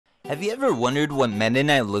Have you ever wondered what Meta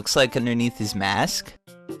Knight looks like underneath his mask?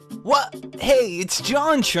 What? Hey, it's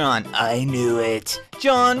JonTron! I knew it!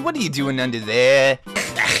 John, what are you doing under there?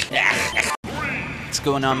 What's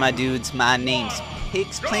going on, my dudes? My name's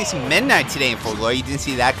Pixx, playing some Meta Knight today in full glory. You didn't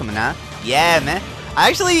see that coming, huh? Yeah, man. I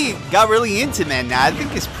actually got really into Meta Knight. I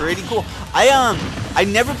think it's pretty cool. I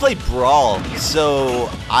never played Brawl, so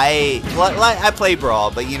I play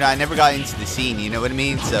Brawl, but you know, I never got into the scene, you know what I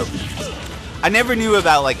mean? So I never knew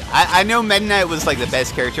about, like, I know Meta Knight was like the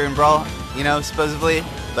best character in Brawl, you know, supposedly,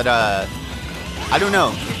 but I don't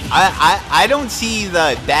know. I don't see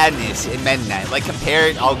the badness in Meta Knight. Like,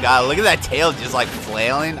 compared, oh god, look at that tail just like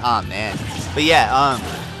flailing. Oh man. But yeah,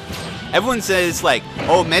 everyone says like,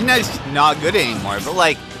 oh, Meta Knight's not good anymore, but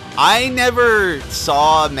like, I never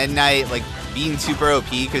saw Meta Knight like being super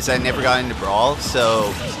OP because I never got into Brawl,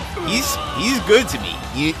 so he's good to me.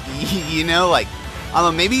 You know, like, I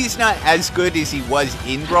don't know, maybe he's not as good as he was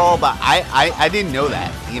in Brawl, but I didn't know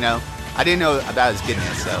that, you know? I didn't know about his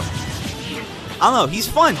goodness, so I don't know, he's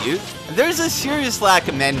fun, dude. There's a serious lack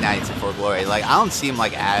of Meta Knights in For Glory. Like, I don't see him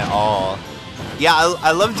like at all. Yeah,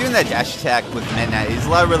 I love doing that dash attack with Meta Knight. He's a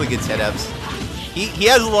lot of really good setups. He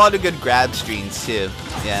has a lot of good grab screens too.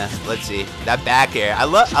 Yeah, let's see. That back air. I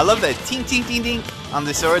love that tink tink tink tink on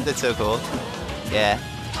the sword. That's so cool. Yeah.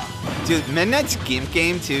 Dude, Meta Knight's gimp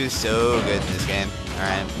game too is so good in this game.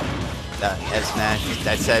 Alright. That F smash,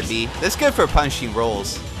 that set B. That's good for punishing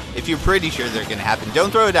rolls. If you're pretty sure they're gonna happen. Don't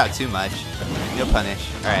throw it out too much. You'll punish.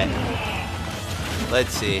 Alright. Let's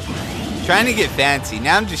see. Trying to get fancy.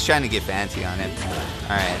 Now I'm just trying to get fancy on him.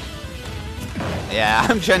 Alright. Yeah,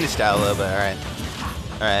 I'm trying to style a little bit. Alright.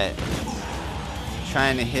 Alright.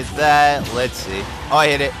 Trying to hit that. Let's see. Oh, I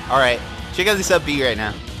hit it. Alright. Check out this up B right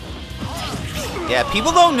now. Yeah,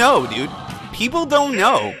 people don't know, dude. People don't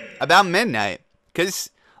know about Meta Knight. Because,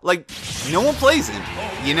 like, no one plays him.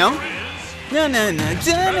 You know? No.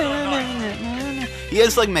 He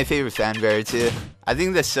has, like, my favorite fanfare, too. I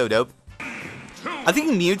think that's so dope. I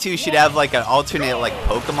think Mewtwo should have, like, an alternate, like,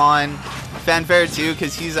 Pokemon fanfare, too.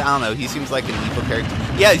 Because he's, I don't know, he seems like an evil character.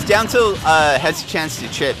 Yeah, he's down tilt has a chance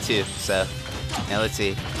to trip, too. So, yeah, let's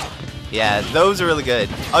see. Yeah, those are really good.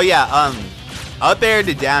 Oh, yeah, up air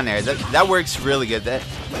to down air. That works really good. That,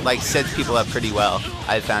 like, sets people up pretty well,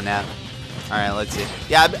 I found out. Alright, let's see.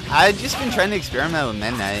 Yeah, I've just been trying to experiment with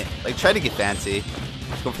Meta Knight. Like, try to get fancy.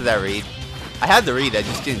 Go for that read. I had the read, I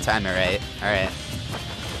just didn't time it right. Alright.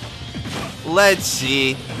 Let's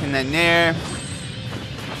see. And then there.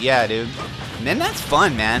 Yeah, dude. Meta Knight's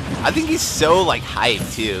fun, man. I think he's so, like,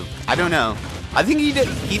 hyped, too. I don't know. I think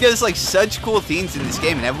he does, like, such cool things in this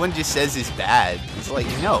game, and everyone just says he's bad. It's like,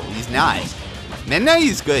 no, he's not. Meta Knight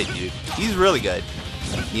is good, dude. He's really good.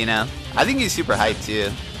 You know? I think he's super hyped,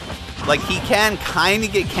 too. Like, he can kind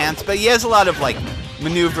of get cants, but he has a lot of, like,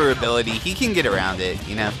 maneuverability. He can get around it,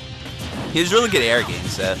 you know? He has really good air game,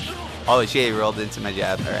 so. Oh, shit, he rolled into my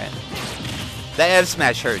jab. Alright. That F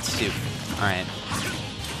smash hurts, too. Alright.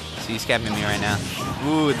 So he's capping me right now.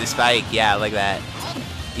 Ooh, the spike. Yeah, like that.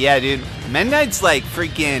 Yeah, dude. Meta Knight's, like,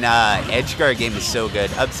 freaking edge guard game is so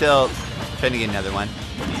good. Up tilt. Trying to get another one.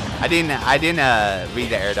 I didn't read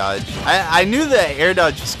the air dodge. I knew the air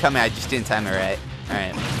dodge was coming. I just didn't time it right.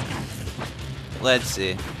 Alright. Let's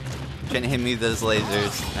see. Trying to hit me with those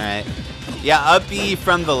lasers. Alright. Yeah, up B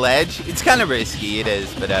from the ledge. It's kind of risky, it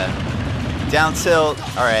is, but down tilt.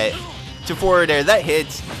 Alright. To forward air, that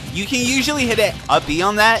hits. You can usually hit it up B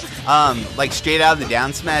on that, like straight out of the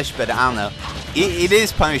down smash, but I don't know. It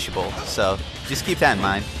is punishable, so just keep that in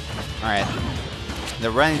mind. Alright. The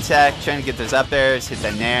run attack, trying to get those up airs, hit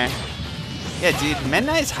that nair. Yeah, dude, Meta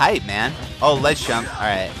Knight's hype, man. Oh, let's jump.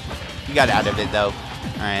 Alright. You got out of it, though.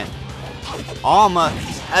 Alright.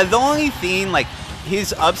 The only thing, like,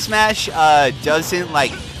 his up smash doesn't,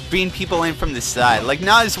 like, bring people in from the side. Like,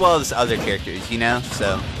 not as well as other characters, you know?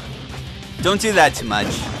 So, don't do that too much.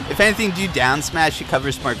 If anything, do down smash. It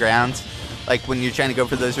covers more ground. Like, when you're trying to go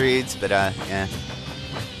for those reads. But, yeah.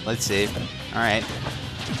 Let's see. Alright.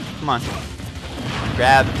 Come on.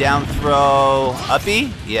 Grab, down throw,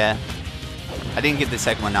 uppy? Yeah. I didn't get the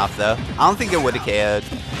second one off, though. I don't think it would have KO'd.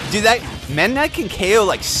 Dude, that Meta Knight can KO,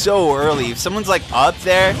 like, so early. If someone's, like, up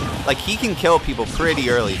there, like, he can kill people pretty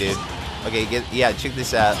early, dude. Okay, yeah, check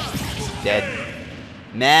this out. Dead.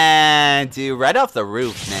 Man, dude, right off the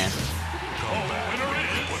roof, man.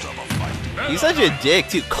 He's such a dick,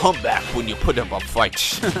 too. Come back when you put up a fight.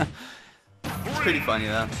 It's pretty funny,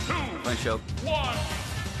 though. Fun show.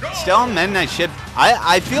 Still on Meta Knight ship.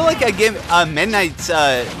 I feel like I give Meta Knight's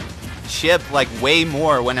ship like way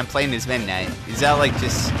more when I'm playing as Meta Knight. Is that like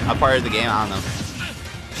just a part of the game? I don't know.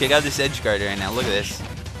 Check out this edge guard right now. Look at this.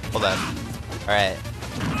 Hold up. Alright.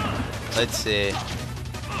 Let's see.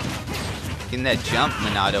 Getting that jump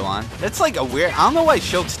Monado on. That's like a weird... I don't know why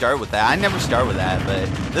Shulk start with that. I never start with that, but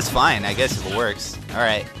that's fine, I guess, if it works.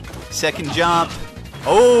 Alright. Second jump.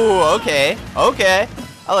 Oh, okay. Okay.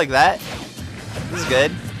 I like that. This is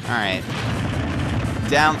good. Alright.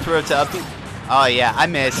 Down throw to up. Oh, yeah. I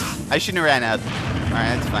missed. I shouldn't have ran up.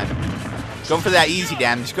 Alright, that's fine. Going for that easy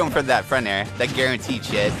damage. Going for that front air. That guaranteed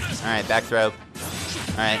shit. Alright, back throw.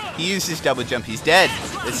 Alright. He used his double jump. He's dead.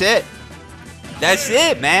 That's it. That's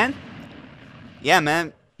it, man. Yeah,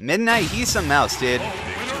 man. Midnight, he's something else, dude.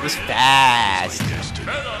 It was fast.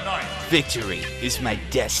 Victory is my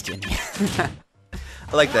destiny.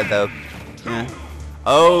 I like that, though. Yeah.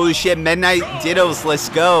 Oh, shit. Midnight Dittos. Let's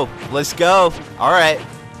go. Let's go. All right.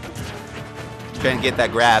 Trying to get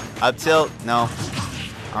that grab. Up tilt. No.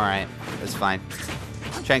 All right. That's fine.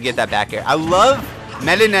 Trying to get that back air. I love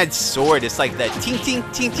Meta Knight's sword. It's like that tink, tink,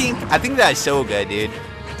 tink, tink. I think that's so good, dude.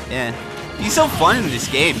 Yeah. He's so fun in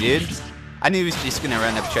this game, dude. I knew he was just going to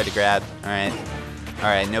run up and try to grab. All right. All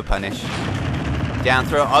right. No punish. Down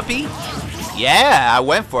throw. Uppy. Yeah. I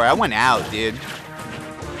went for it. I went out, dude.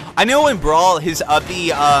 I know in Brawl, his uppy,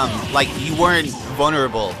 like, you weren't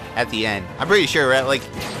vulnerable at the end. I'm pretty sure, right? Like,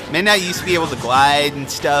 Midnight used to be able to glide and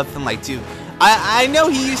stuff, and, like, I know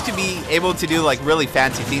he used to be able to do, like, really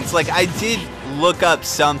fancy things. Like, I did look up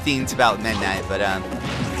some things about Midnight, but,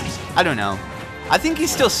 I don't know. I think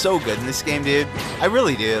he's still so good in this game, dude. I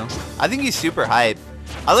really do. I think he's super hype.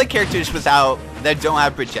 I like characters that don't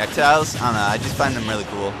have projectiles. I don't know, I just find them really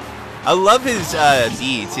cool. I love his,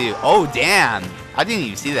 B, too. Oh, damn. I didn't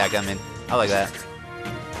even see that coming. I like that.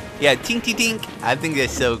 Yeah, tinky tink. I think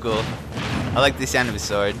that's so cool. I like the sound of his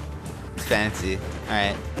sword. It's fancy.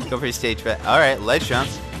 Alright, go for his stage bet. Alright, ledge jump.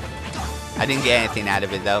 I didn't get anything out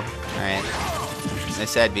of it though. Alright. Nice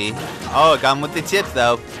side B. Oh, got him with the tip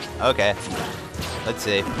though. Okay. Let's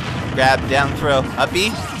see. Grab, down throw. Up B?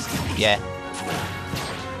 Yeah.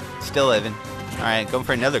 Still living. Alright, going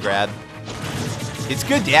for another grab. It's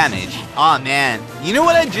good damage. Aw, oh, man. You know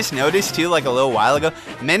what I just noticed, too, like a little while ago?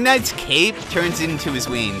 Midnight's cape turns into his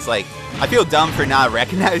wings. Like, I feel dumb for not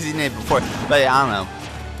recognizing it before, but I don't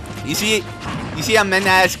know. You see how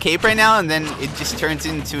Midnight has cape right now, and then it just turns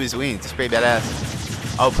into his wings. It's pretty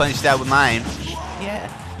badass. I'll punch that with mine. Yeah.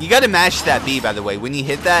 You gotta mash that B, by the way. When you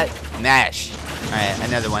hit that, mash. Alright,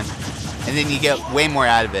 another one. And then you get way more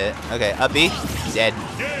out of it. Okay, up B. Dead.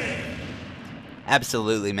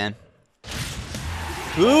 Absolutely, man.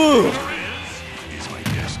 Ooh.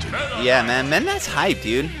 Yeah, man. Midnight's hype,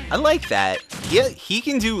 dude. I like that. Yeah, he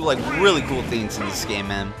can do, like, really cool things in this game,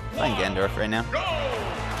 man. I'm playing Ganondorf right now.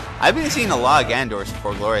 I've been seeing a lot of Ganondorfs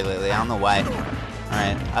before Glory lately. I don't know why.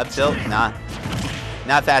 Alright, up tilt? Nah.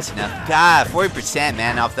 Not fast enough. God, 40%,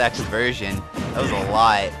 man, off that conversion. That was a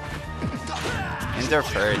lot.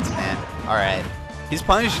 Ganondorf hurts, man. Alright. His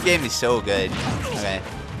punish game is so good. Okay.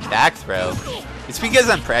 Back throw. It's because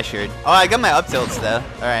I'm pressured. Oh, I got my up tilts, though.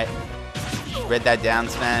 Alright. Read that down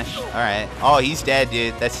smash. Alright. Oh, he's dead,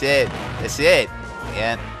 dude. That's it. That's it.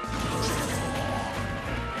 Yeah.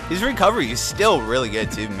 His recovery is still really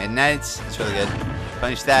good, too. Midnight's. It's really good.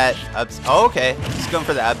 Punish that. Ups. Oh, okay. Just going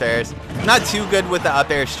for the up airs. Not too good with the up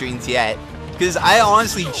air strings yet. Because I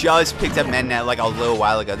honestly just picked up Midnight like a little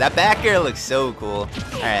while ago. That back air looks so cool.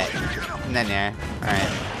 Alright. And then there.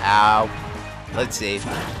 Alright. Ow. Let's see.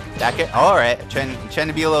 Back air. Oh, alright. Trying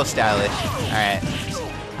to be a little stylish. Alright.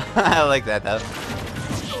 I like that, though.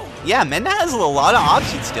 Yeah, Midnight has a lot of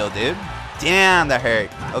options still, dude. Damn, that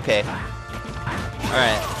hurt. Okay.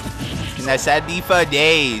 Alright. And that's sad B for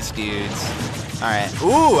days, dudes. Alright.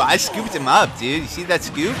 Ooh, I scooped him up, dude. You see that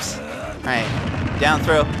scoops? Alright. Down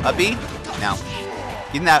throw. Up B? No.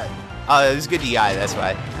 Getting that. Oh, it was good DI, that's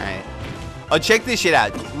why. Alright. Oh, check this shit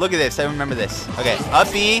out. Look at this. I remember this. Okay.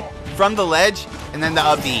 Up B from the ledge, and then the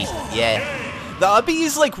up B. Yeah. The up B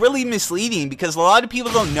is like really misleading because a lot of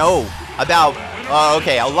people don't know about.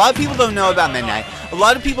 Okay, a lot of people don't know about Midnight. A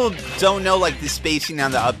lot of people don't know like the spacing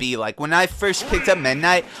on the up B. Like when I first picked up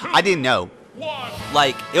Midnight, I didn't know.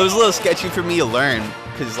 Like it was a little sketchy for me to learn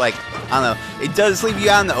because like I don't know, it does leave you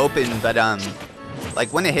out in the open, but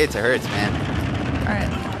like when it hits, it hurts, man. All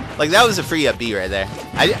right, like that was a free up B right there.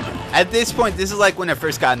 At this point, this is like when I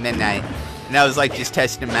first got Midnight, and I was like just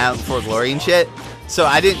testing him out for Glory and shit. So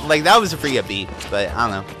I didn't like that was a free up B, but I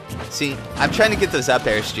don't know. See, I'm trying to get those up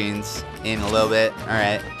air strings in a little bit. All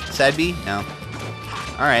right, side B, no.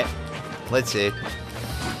 All right, let's see.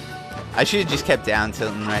 I should have just kept down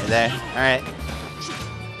tilting right there. All right.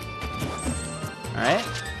 All right.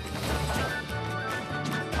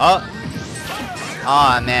 Oh.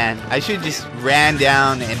 Oh man, I should have just ran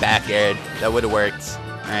down and back aired. That would have worked.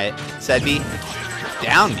 All right, side B.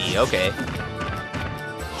 Down B, okay.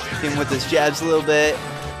 Hit him with his jabs a little bit.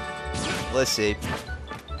 Let's see.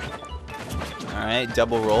 Alright,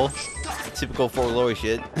 double roll. Typical for Lori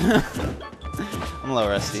shit. I'm a little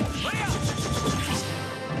rusty.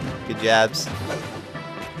 Good jabs.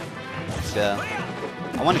 So,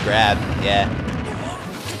 I want to grab, yeah.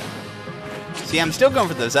 See, I'm still going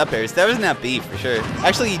for those up airs. That wasn't up B for sure.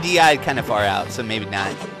 Actually, he DI'd kind of far out, so maybe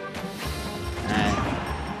not. Alright.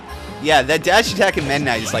 Yeah, that dash attack in Meta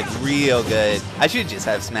Knight is like real good. I should just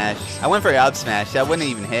have smash. I went for up smash. That wouldn't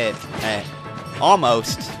even hit. Alright.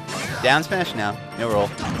 Almost. Down smash? No. No roll.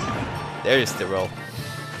 There's the roll.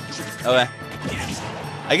 Okay.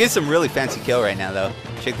 I get some really fancy kill right now, though.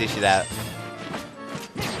 Check this shit out.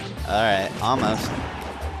 Alright. Almost.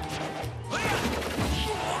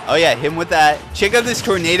 Oh, yeah. Hit him with that. Check out this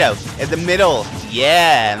tornado at the middle.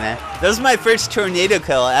 Yeah, man. That was my first tornado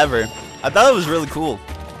kill ever. I thought it was really cool.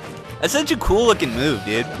 That's such a cool looking move,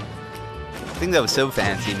 dude. I think that was so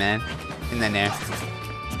fancy, man. In that air.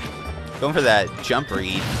 Going for that jump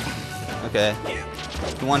read. Okay.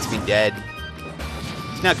 He wants me dead.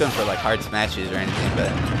 He's not going for like hard smashes or anything, but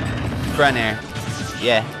front air.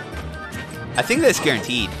 Yeah. I think that's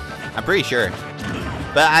guaranteed. I'm pretty sure.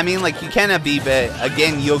 But I mean, like, you cannot be, but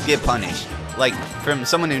again, you'll get punished. Like, from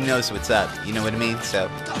someone who knows what's up. You know what I mean? So,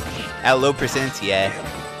 at low percents, yeah.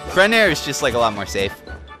 Front air is just like a lot more safe.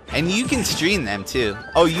 And you can stream them too.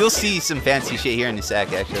 Oh, you'll see some fancy shit here in a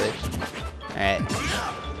sec, actually. Alright.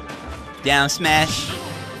 Down smash.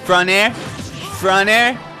 Front air. Front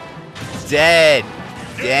air. Dead.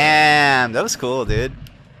 Damn. That was cool, dude.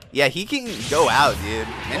 Yeah, he can go out, dude.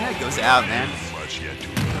 Midnight goes out, man.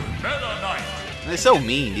 They're so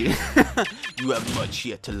mean, dude. You have much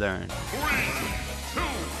yet to learn.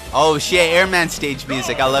 Oh, shit. Airman stage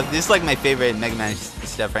music. I love this. Is like my favorite Mega Man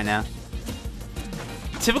stuff right now.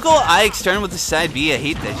 Typical I external with the side B. I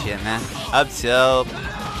hate that shit, man. Up tilt.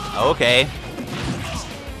 Okay.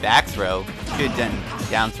 Back throw. Should have done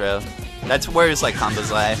down throw. That's where his like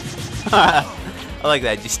combos lie. I like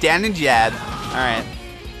that. Just stand and jab. Alright.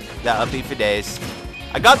 That up B for days.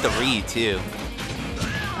 I got the read too.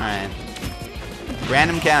 Alright.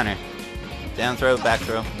 Random counter. Down throw, back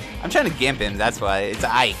throw. I'm trying to gimp him, that's why. It's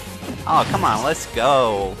Ike. Oh, come on, let's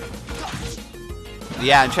go.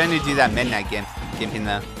 Yeah, I'm trying to do that midnight gimping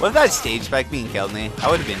though. What if that stage spike being killed me?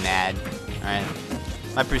 I would have been mad. Alright.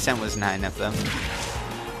 My percent wasn't high enough though.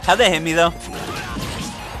 How'd that hit me though?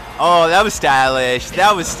 Oh, that was stylish.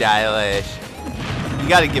 That was stylish. You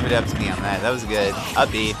gotta give it up to me on that. That was good.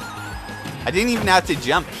 Up B. I didn't even have to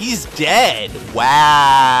jump. He's dead.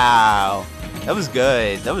 Wow. That was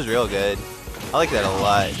good. That was real good. I like that a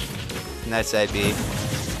lot. In that side B.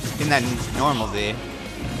 In that normal B.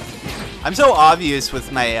 I'm so obvious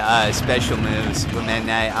with my special moves with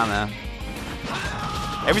Midnight. I don't know.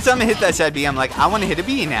 Every time I hit that side B, I'm like, I want to hit a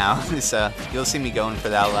B now. So you'll see me going for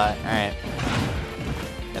that a lot. Alright.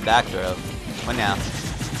 The back throw. What now?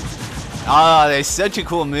 Oh, that's such a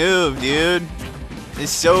cool move, dude.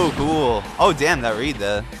 It's so cool. Oh, damn, that read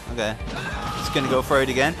though. Okay. Just gonna go for it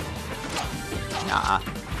again. Nah.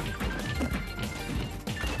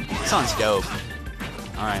 This song's dope.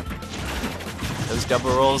 Alright. Those double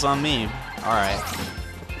rolls on me. Alright.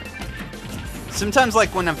 Sometimes,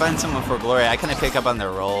 like, when I'm fighting someone for glory, I kind of pick up on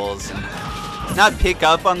their rolls. And not pick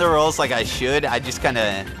up on their rolls like I should. I just kind of,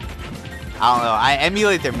 I don't know. I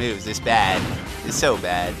emulate their moves. It's bad. It's so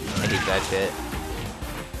bad. I hate that shit.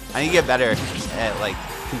 I need to get better at, like,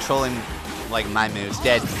 controlling, like, my moves.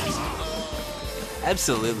 Dead.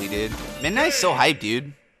 Absolutely, dude. Midnight's so hyped,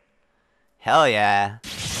 dude. Hell yeah.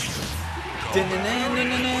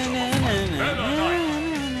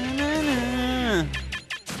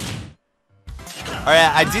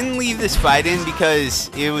 Alright, I didn't leave this fight in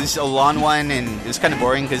because it was a long one and it was kind of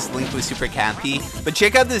boring because Link was super campy. But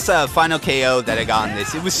check out this final KO that I got on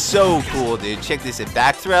this. It was so cool, dude. Check this out.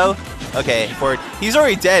 Back throw. Okay, forward. He's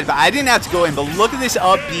already dead, but I didn't have to go in. But look at this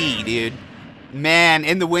up B, dude. Man,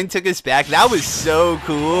 and the wind took us back. That was so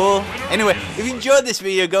cool. Anyway, if you enjoyed this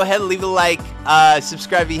video, go ahead and leave a like.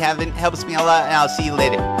 Subscribe if you haven't. Helps me a lot, and I'll see you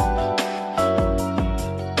later.